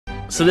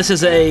So this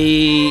is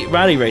a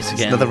rally race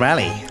again. Another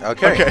rally.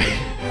 Okay.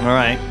 All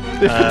right.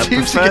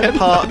 Preferred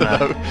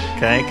partner.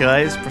 Okay,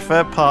 guys.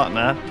 Preferred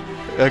partner.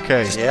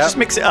 Okay. Just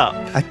mix it up.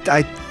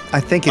 I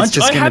think it's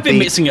just going to be... I have been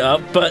mixing it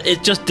up, but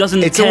it just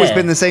doesn't It's care. always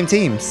been the same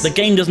teams. The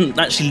game doesn't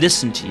actually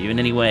listen to you in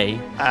any way.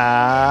 Oh, for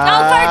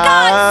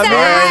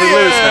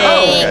God's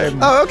sake!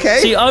 Oh, okay.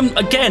 See, I'm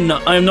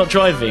not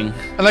driving.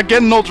 And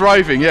again, not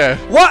driving, yeah.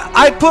 What?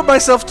 I put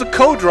myself to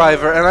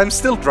co-driver and I'm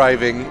still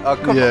driving. Oh,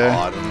 come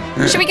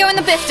on. Should we go in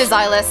the Bifta,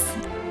 Xylus?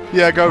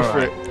 Yeah, go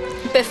for it.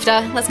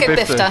 Bifta. Let's go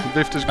Bifta.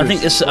 Bifta's good. I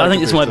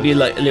think this might be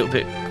like a little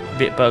bit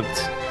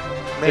bugged.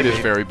 It is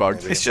very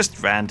bugged. It's just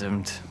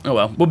randomed. Oh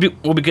well, we'll be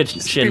good.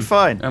 Shin. Be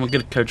fine. I'm a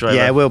good co-driver.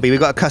 Yeah, it will be. We've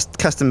got a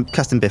custom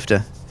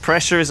Bifta.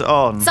 Pressure is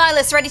on.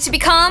 Silas, ready to be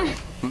calm?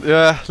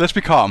 Yeah, let's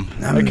be calm.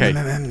 Okay.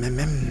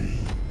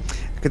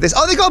 Look at this.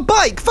 Oh, they got a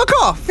bike. Fuck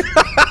off.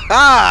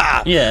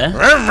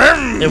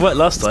 Yeah. It worked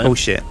last time.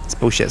 Bullshit. It's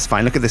bullshit. It's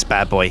fine. Look at this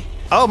bad boy.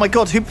 Oh my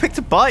God, who picked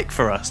a bike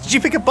for us? Did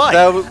you pick a bike?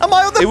 No, Am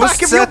I on the back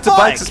of your to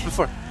bike? bikes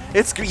before.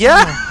 It's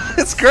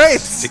it's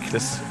great.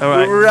 Ridiculous. All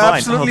right, We're fine.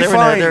 absolutely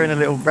They're in a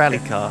little rally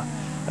car.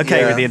 Okay,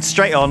 Yeah. Ridian,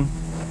 straight on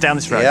down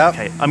this road. Yep.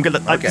 Okay, I'm gonna.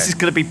 This is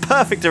gonna be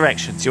perfect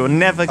directions. You're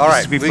never. All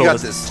right, to be we got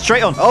flawless. this.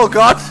 Straight on. Oh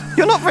God.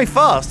 You're not very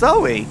fast, are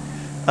we?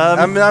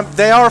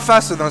 They are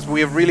faster than us, but we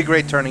have really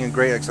great turning and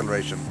great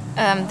acceleration.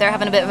 They're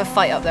having a bit of a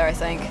fight up there, I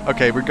think.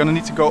 Okay, we're gonna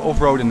need to go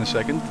off-road in a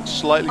second.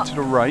 Slightly to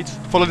the right.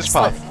 Follow this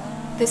path.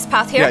 This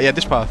path here? Yeah,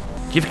 this path.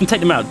 If you can take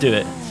them out, do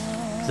it.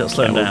 'Cause that'll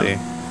slow them down. do.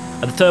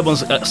 And the third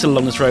one's still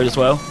along this road as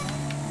well.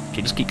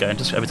 Okay, just keep going.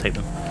 Just overtake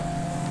them.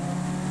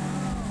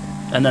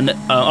 And then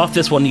after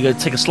this one, you go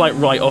take a slight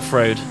right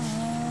off-road.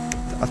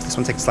 After this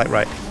one, take a slight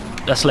right.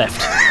 That's left.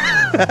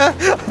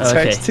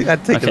 Sorry,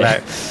 I'd take them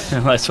out.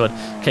 Nice one.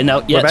 Okay, now,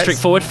 straight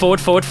forward,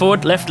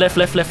 left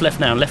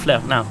now, left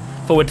now.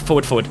 Forward.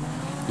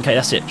 Okay,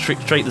 that's it.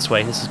 Straight this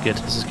way. This is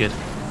good.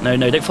 No,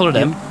 don't follow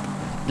them.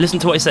 Listen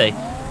to what I say.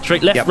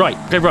 Straight left, right.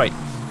 Go right.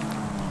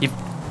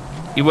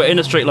 You were in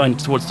a straight line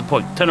towards the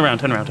point. Turn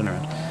around. You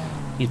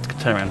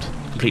turn around.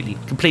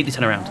 Completely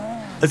turn around.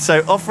 And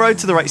so off-road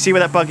to the right. See where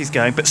that buggy's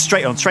going, but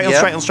straight on. The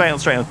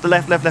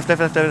left.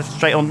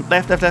 Straight on.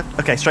 Left.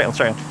 Okay, straight on.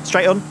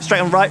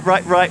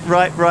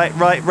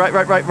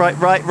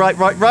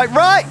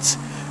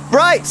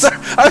 Right.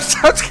 I was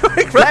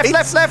going right.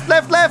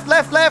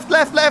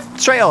 Left.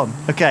 Straight on.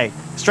 Okay.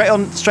 Straight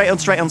on. Left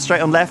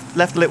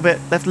a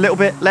little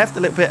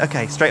bit.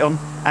 Okay, straight on.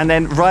 And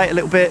then right a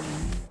little bit.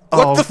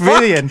 What the fuck?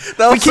 Brilliant.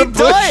 That We was a keep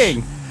bush.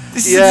 dying.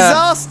 This is a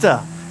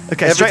disaster.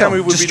 Okay, Every time we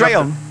on. would Just be straight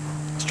knocked on.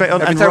 Straight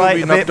on Every and time we'd right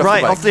be a knocked bit. off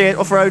Right, the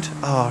off-road.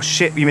 Oh,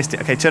 shit, you missed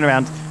it. Okay, turn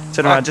around.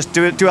 Just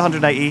do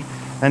 180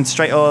 and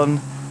straight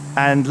on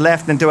and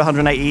left, then do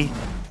 180.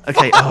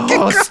 Okay.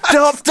 Oh,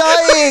 stop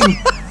dying!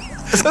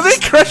 They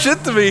crash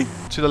into me.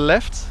 To the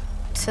left.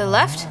 To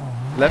left?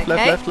 Left.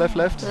 Okay. Left.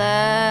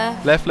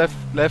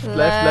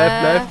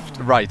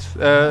 Right.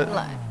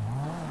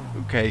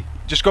 Okay.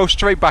 Just go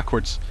straight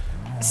backwards.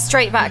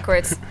 Straight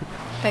backwards.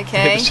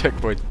 Okay. Hit the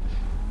checkpoint.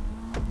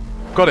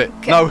 Got it.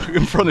 Okay. Now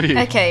in front of you.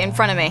 Okay, in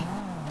front of me.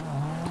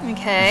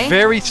 Okay.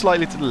 Very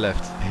slightly to the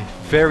left.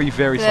 Very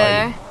There.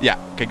 slightly. Yeah.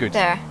 Okay. Good.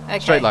 There. Okay.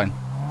 Straight line.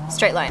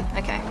 Straight line.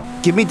 Okay.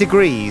 Give me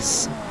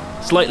degrees.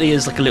 Slightly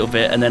is like a little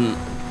bit, and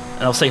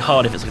I'll say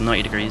hard if it's like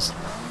 90 degrees.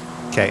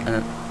 Okay.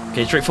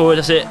 Okay, straight forward,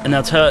 that's it. And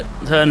now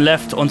turn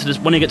left onto this.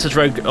 When you get to this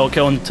road, I'll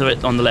go onto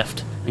it on the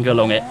left and go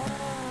along it.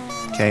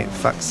 Okay,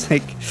 fuck's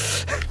sake.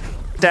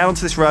 Down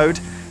to this road,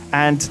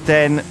 and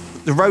then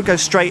the road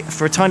goes straight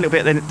for a tiny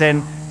little bit,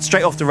 then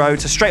straight off the road.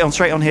 So straight on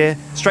here.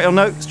 Straight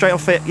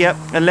off it. Yep.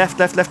 And left,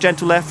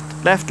 gentle left.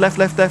 Left.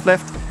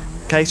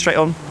 Okay, straight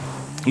on.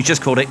 You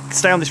just called it.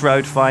 Stay on this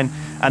road, fine.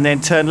 And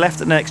then turn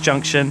left at the next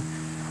junction.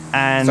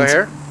 And So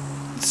here?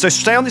 So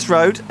stay on this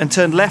road and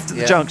turn left at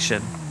the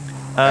junction.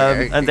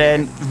 And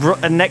then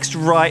next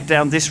right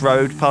down this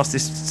road past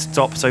this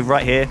stop, so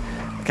right here.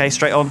 Okay,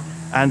 straight on.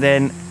 And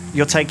then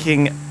you're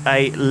taking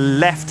a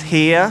left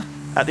here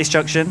at this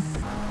junction.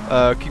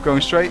 Keep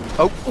going straight.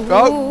 Oh.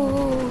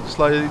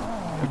 Slide.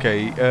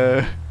 Okay.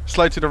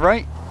 Slide to the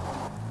right.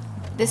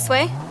 This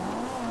way?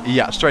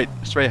 Yeah. Straight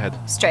ahead.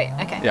 Straight.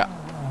 Okay. Yeah.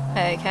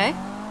 Okay.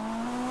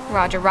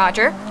 Roger.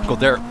 God,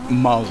 they're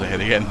miles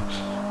ahead again.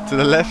 To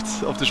the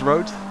left of this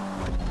road.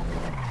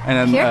 And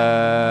then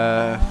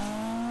Here?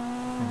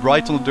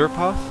 right on the dirt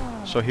path.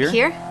 So here.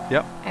 Here?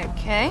 Yep.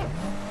 Okay.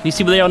 Can you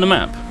see where they are on the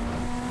map?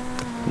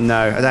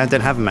 No, I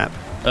don't have a map.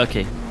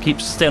 Okay,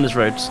 stay on this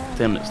road.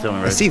 Stay on the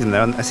road. I see them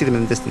though. I see them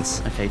in the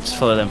distance. Okay, just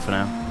follow them for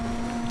now,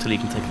 until you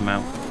can take them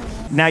out.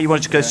 Now you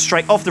want to go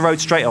straight off the road,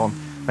 straight on.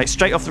 Right,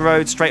 straight off the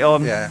road, straight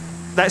on. Yeah.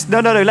 That's no,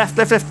 left,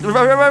 right,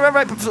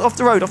 off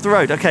the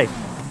road. Okay.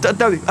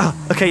 No.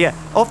 Okay, yeah.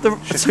 Off the.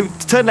 So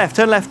turn left,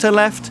 and left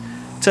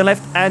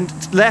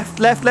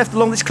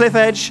along this cliff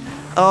edge.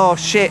 Oh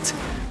shit.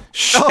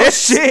 Oh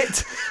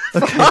shit.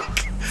 Okay.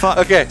 Fuck.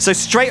 Okay. So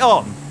straight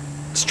on.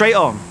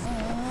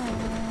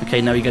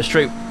 Okay, now you go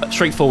straight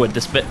forward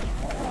this bit.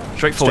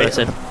 Straight forward, I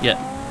said. Yeah.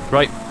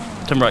 Right.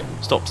 Turn right.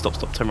 Stop.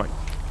 Turn right.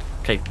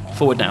 Okay,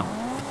 forward now.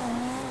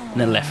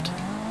 And then left.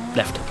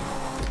 left.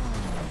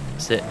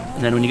 That's it.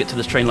 And then when you get to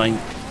this train line,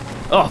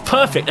 oh,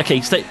 perfect.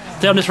 Okay, stay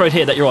on this road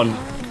here that you're on.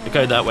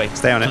 Go that way.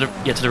 Stay on it.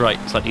 Yeah, to the right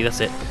slightly. That's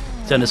it.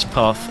 Stay on this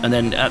path, and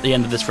then at the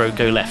end of this road,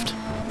 go left.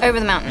 Over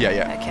the mountain.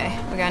 Yeah. Okay,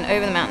 we're going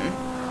over the mountain.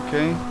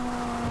 Okay.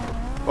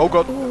 Oh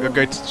god.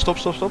 Okay, stop.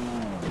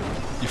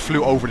 You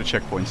flew over the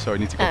checkpoint, so you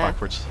need to go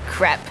backwards.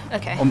 Crap.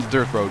 Okay. On the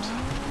dirt road.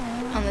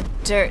 On the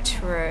dirt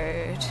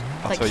road.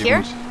 I'll Like tell you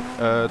here?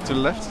 To the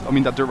left. I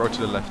mean that dirt road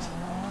to the left,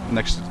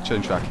 next to the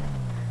train track.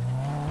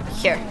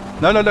 Here.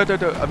 No.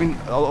 I mean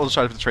on the other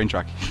side of the train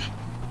track.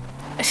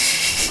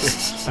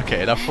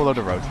 Okay, now follow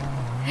the road.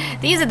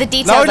 These are the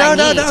details I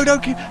need. No.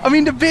 I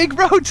mean the big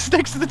roads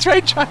next to the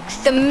train tracks.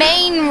 The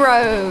main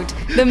road.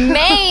 The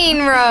main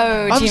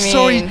road. I'm you mean?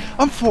 sorry.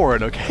 I'm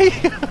foreign, okay?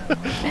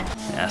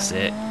 That's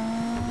it.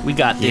 We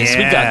got this.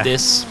 We got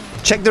this.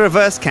 Check the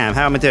reverse cam.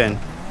 How am I doing?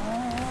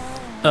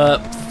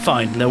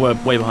 Fine. No, we're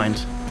way behind.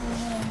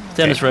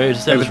 Stay on this road.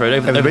 Stay on this road.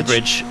 Over the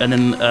bridge, and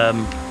then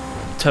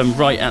turn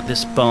right at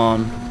this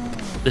barn,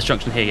 this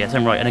junction here. Yeah,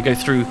 turn right, and then go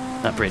through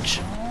that bridge.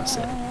 That's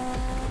it.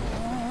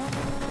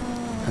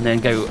 And then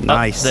go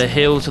up the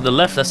hill to the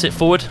left. That's it.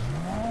 Forward.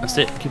 That's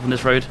it. Keep on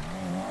this road.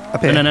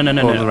 Up here? No. On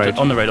the road.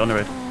 On the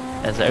road.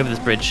 That's it. Over this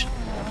bridge.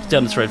 Stay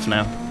on this road for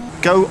now.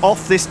 Go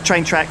off this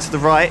train track to the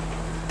right.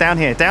 Down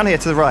here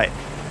to the right.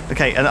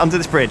 Okay, and under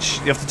this bridge.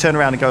 You have to turn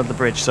around and go under the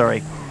bridge.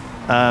 Sorry.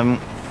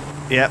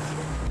 Yep.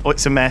 Oh,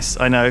 it's a mess.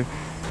 I know.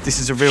 This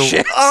is a real.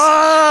 Shit.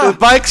 The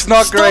bike's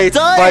not great.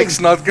 dying. Bike's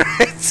not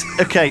great.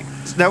 Okay,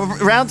 now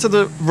round to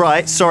the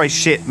right. Sorry,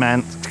 shit,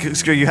 man.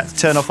 Screw you. Had to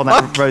turn off on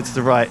that road to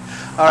the right.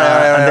 All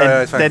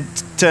right, then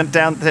turn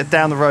down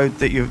the road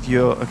that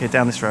you're. Okay,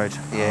 down this road.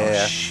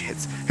 Yeah. Oh, shit.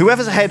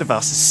 Whoever's ahead of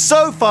us is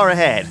so far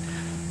ahead.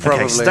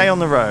 Probably. Okay, stay on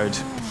the road.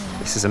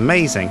 This is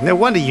amazing. No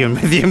wonder you and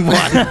Vivian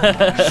won.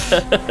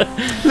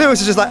 Lewis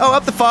is just like, oh,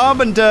 up the farm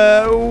and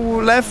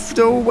left.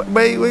 Oh,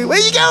 wait, where are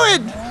you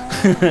going?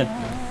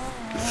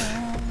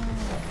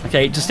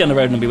 Okay, just stay on the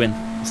road and we win.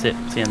 That's it.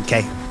 That's the end.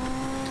 Okay,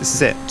 this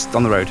is it. Just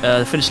on the road.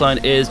 The finish line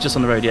is just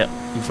on the road. Yeah,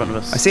 in front of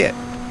us. I see it.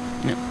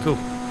 Yeah, cool.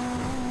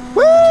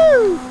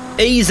 Woo!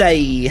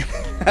 Easy.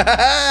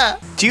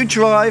 Do you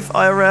drive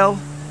IRL?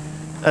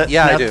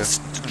 Yeah, I do.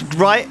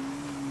 Right.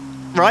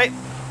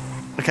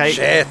 Okay.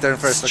 Shit, they're in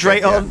first.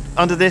 Straight okay, on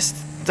under this,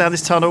 down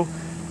this tunnel.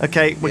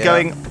 Okay, we're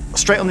going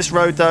straight on this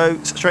road though.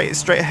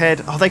 Straight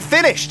ahead. Oh, they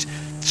finished.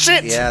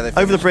 Shit. Yeah, they finished.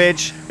 Over the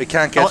bridge. We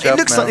can't catch up. It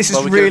looks now. like this is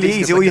Well, we really could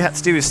easy. All you had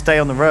to do is stay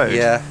on the road.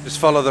 Yeah, just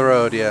follow the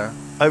road. Yeah.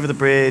 Over the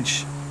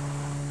bridge,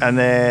 and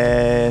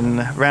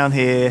then round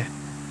here.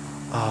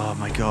 Oh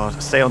my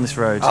God! Stay on this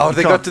road. Oh, You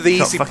they can't- got to the you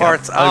can't easy fuck it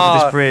part. up.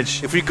 Over this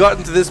bridge. If we got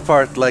into this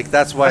part, like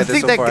that's why they're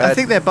so far ahead. I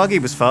think their buggy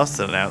was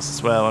faster than ours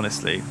as well.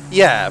 Honestly.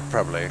 Yeah,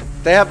 probably.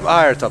 They have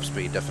higher top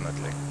speed,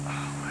 definitely.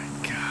 Oh my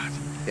God!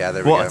 Yeah,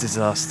 there we go. What a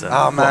disaster!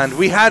 Oh man,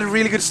 we had a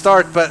really good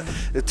start, but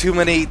too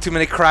many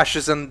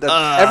crashes and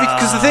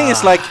because the thing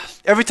is like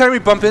every time we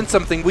bump into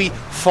something, we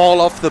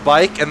fall off the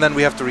bike and then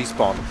we have to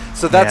respawn.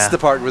 So that's the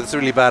part where it's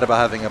really bad about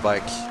having a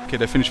bike. Okay,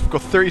 they finished. We've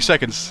got 30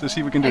 seconds. Let's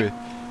see if we can do it.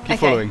 Keep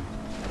following.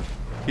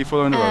 Keep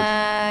following the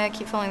road.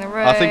 Keep following the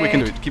road. I think we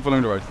can do it. Keep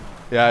following the road.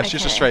 Yeah, it's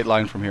just a Okay. straight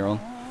line from here on.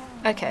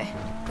 Okay,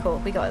 cool.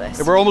 We got this.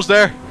 Yeah, we're almost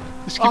there.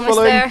 Just keep Almost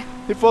following. there.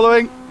 Keep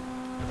following.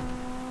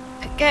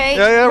 Okay.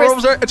 Yeah, we're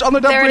almost there. It's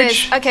under that there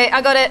bridge. it is. Okay,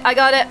 I got it.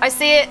 I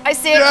see it. Can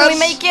Yes. we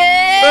make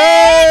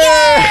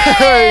it?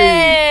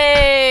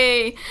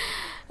 Hey! Yay!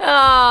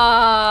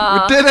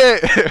 Ah. We did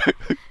it!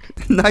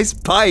 Nice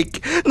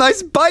bike.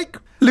 Nice bike,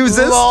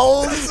 losers.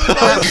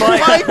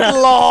 Bike,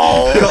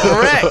 lol.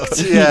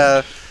 Correct.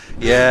 Yeah.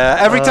 Yeah,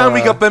 every time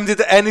we got bumped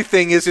into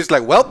anything, it's just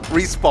like, well,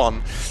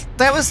 respawn.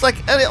 That was like,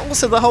 and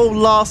also the whole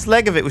last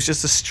leg of it was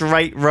just a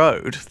straight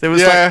road. There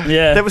was Yeah.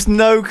 there was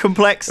no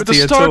complexity But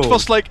the at start all.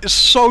 was like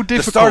so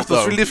difficult. The start was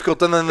though. really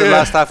difficult, and then the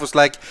last half was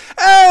like,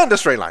 and a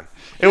straight line.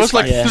 It was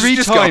like Yeah. three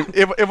Just go. times.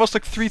 It was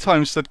like 3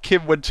 times that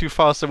Kim went too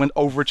fast and went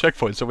over a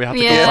checkpoint, so we had to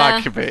go Yeah.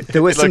 back a bit.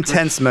 There were some Like,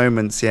 tense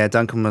moments. Yeah,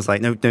 Duncan was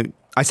like, no.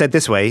 I said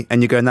this way,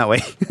 and you're going that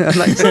way. I'm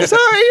like, I'm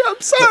sorry,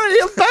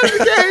 I'm bad at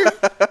the game.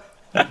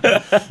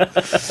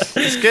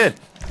 It's good.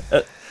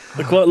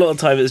 Quite a lot of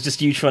time it was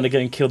just you trying to go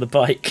and kill the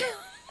bike.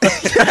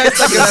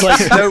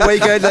 No way,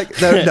 going like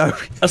no.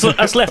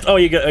 That's left. Oh,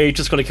 you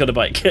just got to kill the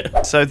bike.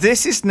 So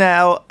this is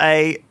now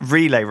a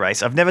relay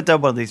race. I've never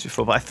done one of these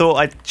before, but I thought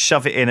I'd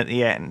shove it in at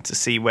the end to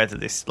see whether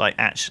this like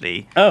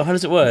actually Oh, how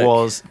does it work?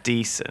 was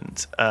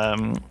decent.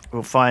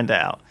 We'll find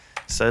out.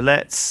 So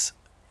let's.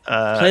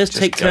 Players just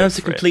take go turns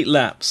to for it. complete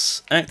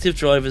laps. Active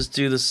drivers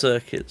do the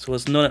circuits,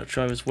 whilst non-active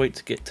drivers wait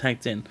to get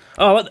tagged in.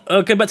 Oh,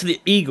 go back to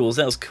the Eagles.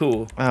 That was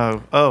cool.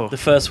 Oh. The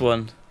first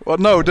one. Well,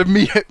 no,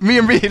 me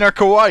and Rihin are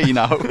kawaii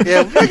now.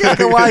 Yeah, we got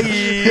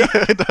kawaii.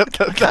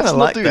 Let's like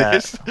not do that.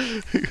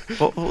 this.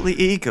 What the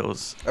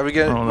Eagles? Are we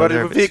getting, Oh, no, what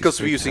they're are a the bit vehicles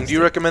too we're using? Do fantastic.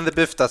 you recommend the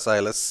Bifta,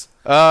 Silas?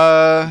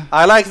 Well,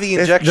 I like the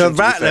injection. The to be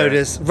rat fair.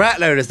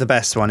 loader's the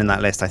best one in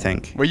that list, I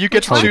think. you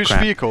get to Holy choose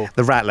crap. vehicle.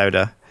 The rat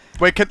loader.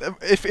 Wait,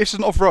 if it's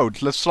an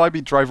off-road, let's try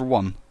be driver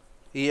 1.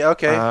 Yeah,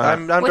 okay.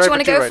 I'm What do you want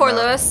to go for,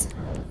 Lewis?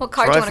 What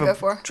car do you want to go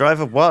for?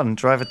 Driver 1,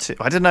 driver 2.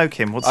 I don't know,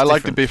 Kim. What's I the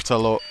like the difference? beef a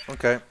lot.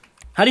 Okay.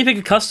 How do you pick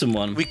a custom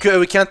one? We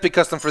can't pick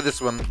custom for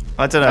this one.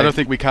 I don't know. I don't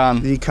think we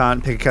can. You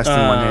can't pick a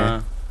custom one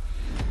here.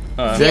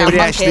 Did Yeah, anybody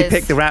Monk actually is.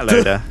 pick the rat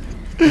loader?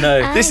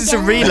 No. This is a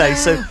relay,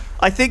 so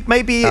I think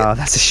maybe... Oh,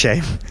 that's a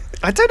shame.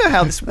 I don't know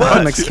how this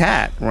Oh, works. the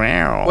cat.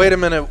 Wow. Wait a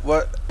minute.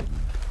 What?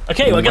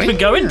 Okay, well, I guess we're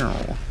going.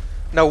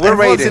 No, we're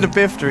Everyone's in waiting. a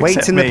bifter Wait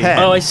except in the me. pen.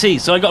 Oh, I see.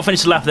 So I got to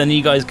finish the lap, then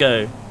you guys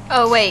go.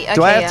 Oh wait. Okay,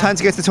 Do I have time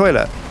to go to the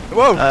toilet?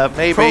 Whoa!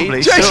 Maybe.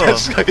 Probably,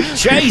 Jesus! sure.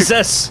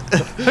 Jesus!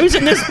 Who's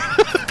in this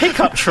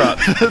pickup truck?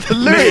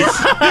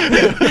 Lewis!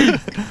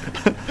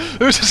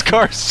 Lewis's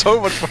car is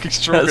so much fucking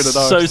stronger That's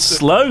than so ours.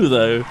 slow,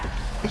 though.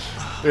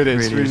 It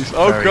is. Really Really.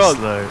 Oh very god!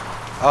 slow.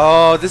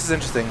 Oh, this is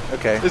interesting.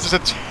 Okay. This is a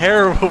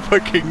terrible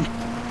fucking.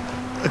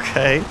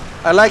 Okay.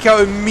 I like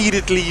how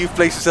immediately you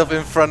place yourself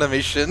in front of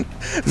me, Shin.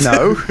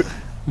 No.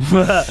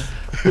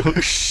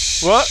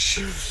 What?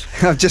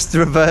 I've just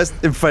reversed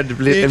in front of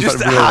You in just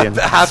front of Brilliant.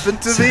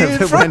 happened to So be in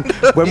that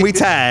front. when we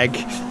tag,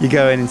 you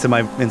go into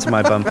my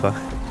bumper.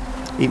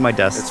 Eat my It's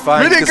dust.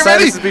 fine. Ready, Because get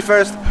ready. Silas is be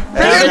first.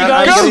 ready,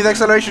 I guys. need the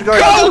acceleration going.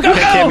 Go, go,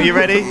 Okay, Kim, go! you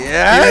ready?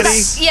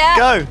 Yes. Yeah.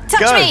 Go, Touch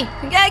go. me.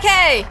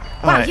 Okay.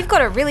 Wow, Alright. you've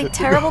got a really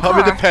terrible I'm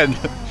in the car. pen.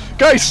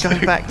 Guys! Go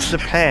back to the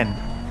pen.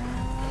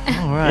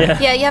 All right. Yeah.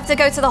 Yeah, you have to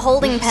go to the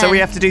holding pen. So we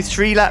have to do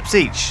 3 laps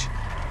each.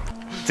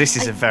 This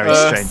is a very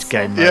strange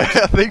game. Yeah,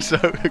 I think so.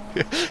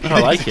 I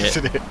like it.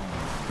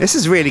 This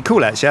is really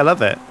cool, actually. I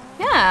love it.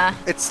 Yeah.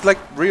 It's like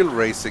real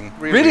racing.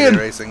 Real Brilliant.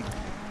 racing.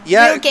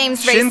 Yeah, Real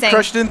games Shin racing.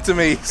 crushed into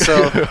me,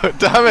 so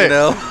Damn it! you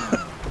know.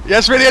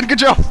 Yes, brilliant. Good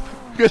job.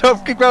 Good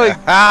job. Keep going.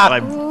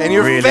 I'm In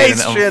your really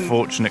face, in an Shin.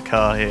 unfortunate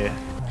car here.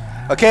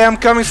 Okay, I'm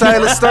coming,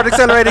 Silas. Start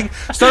accelerating.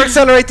 Start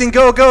accelerating.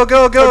 Go, go,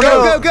 go, go,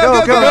 Go, go,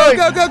 go, go,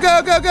 go, go,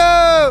 go, go,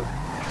 go!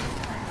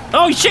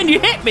 Oh, Shin, you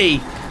hit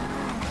me!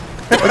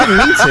 I didn't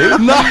mean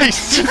to.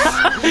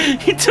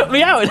 Nice. You took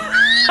me out.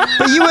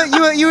 But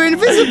you were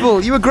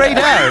invisible. You were greyed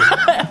out.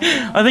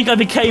 I think I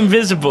became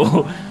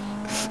visible.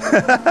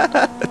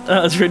 That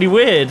was really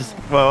weird.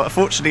 Well,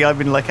 fortunately,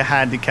 I'm in like a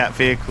handicapped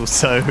vehicle,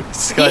 so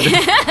it's kind of...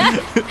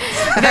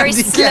 Very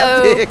Handicap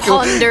slow, vehicle.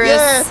 ponderous.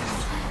 Yeah,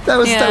 that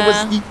was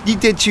Yeah. you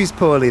did choose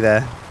poorly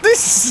there.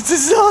 This is a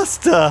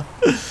disaster.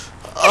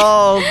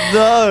 Oh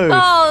no!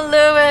 Oh,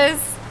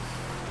 Lewis.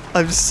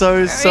 I'm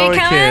so sorry,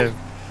 coming? Kim.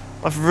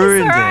 I've It's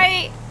ruined it.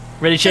 alright.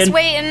 Ready, Just Shin?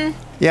 waiting.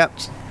 Yep.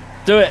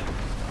 Do it.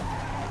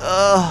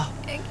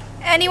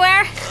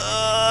 Anywhere?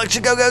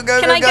 Go, go, go,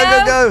 Can go, I go, go?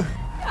 go, go.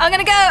 I'm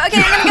gonna go.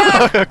 Okay, I'm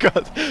gonna go. Oh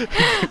god.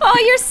 Oh,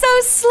 you're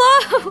so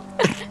slow.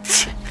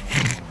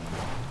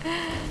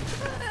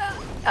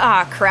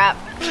 Ah, crap.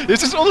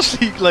 This is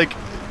honestly like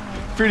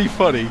pretty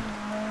funny.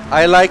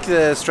 I like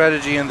the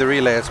strategy in the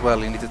relay as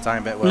well. You need to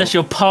time it well. Unless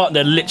your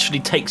partner literally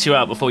takes you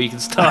out before you can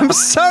start. I'm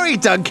sorry,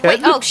 Duncan.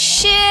 Wait, oh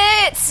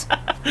shit!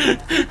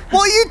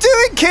 What are you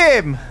doing,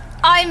 Kim?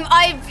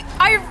 I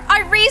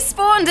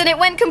respawned and it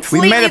went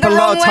completely We made up the a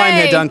wrong lot of time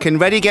way. here, Duncan.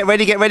 Ready, get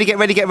ready, get ready, get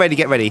ready, get ready,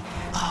 get ready.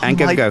 And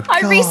go, my go.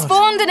 I God.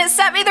 respawned and it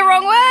set me the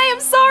wrong way. I'm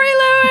sorry,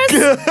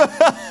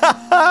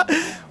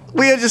 Lewis.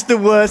 We are just the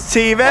worst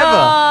team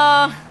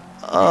ever.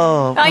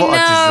 Oh, I what a know.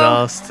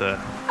 disaster.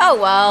 Oh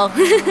well.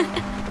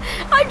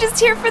 I'm just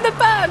here for the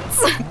bands.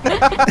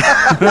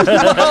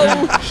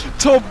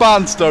 Top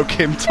bands though,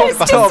 Kim. Top It's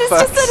bands.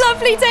 just a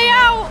lovely day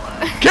out.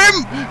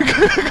 Kim!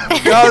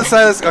 Go,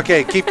 Silas.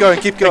 Okay, keep going,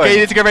 keep going. Okay, you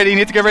need to get ready, you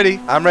need to get ready.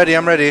 I'm ready,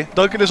 I'm ready.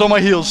 Duncan is on my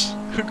heels.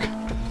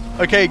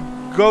 Okay,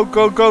 go,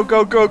 go, go,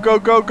 go, go, go,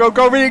 go, go,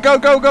 go, really, go,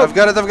 go, go. I've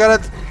got it, I've got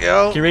it.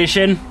 Go. Ready,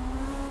 Shin?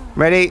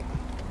 Ready.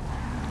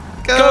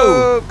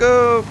 Go,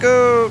 go,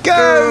 go,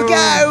 Go,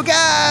 go,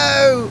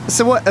 go!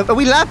 So what, are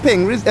we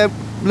lapping,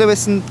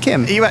 Lewis and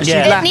Kim? Are you actually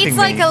Yeah. It lapping needs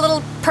me? like a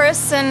little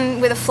person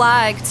with a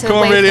flag to Come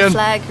on, wave Radian. the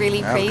flag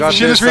really I've crazy. got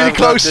Shin this. is really I've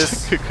got close.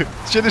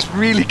 this. Shin is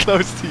really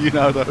close to you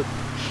now, though.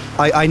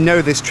 I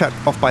know this track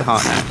off by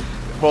heart now.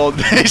 Well,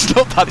 it's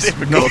not that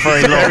difficult. not very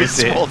It's a long, very is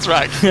it? small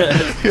track.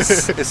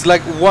 It's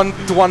like one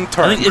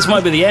turn. I think this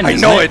might be the end. I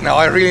isn't know it now,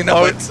 I really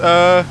know it.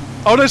 Oh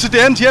no, it's at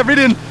the end. Yeah,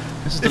 Ridian.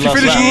 This is the If you last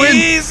finish, lap. you win.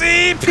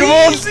 Easy Come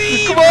on,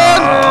 peasy. come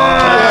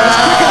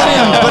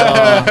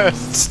on.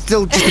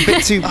 Still just a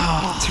bit too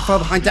far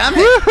behind. Damn it!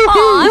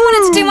 Oh, I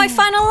wanted to do my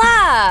final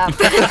lap.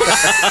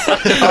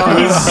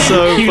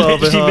 so You far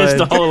literally missed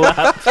the behind. whole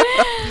lap.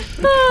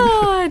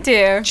 Oh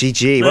dear.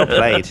 GG, well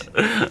played.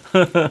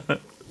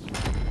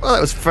 Well,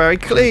 that was very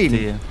clean.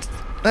 Dear.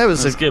 That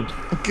was That's a good.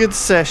 good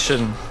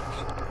session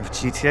of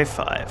GTA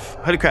 5.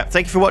 Holy crap,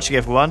 thank you for watching,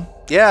 everyone.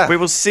 Yeah. We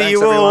will see Thanks,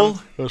 you all everyone.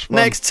 That's fun.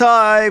 next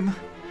time.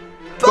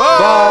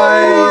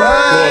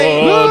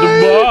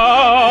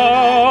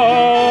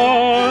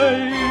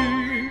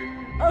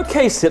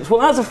 Okay, Sips.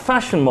 Well, as a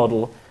fashion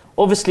model,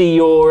 obviously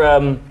you're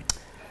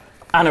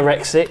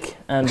anorexic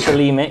and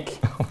bulimic.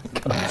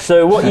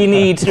 So what you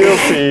need to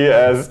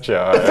as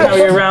charged.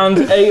 carry around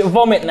a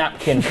vomit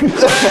napkin.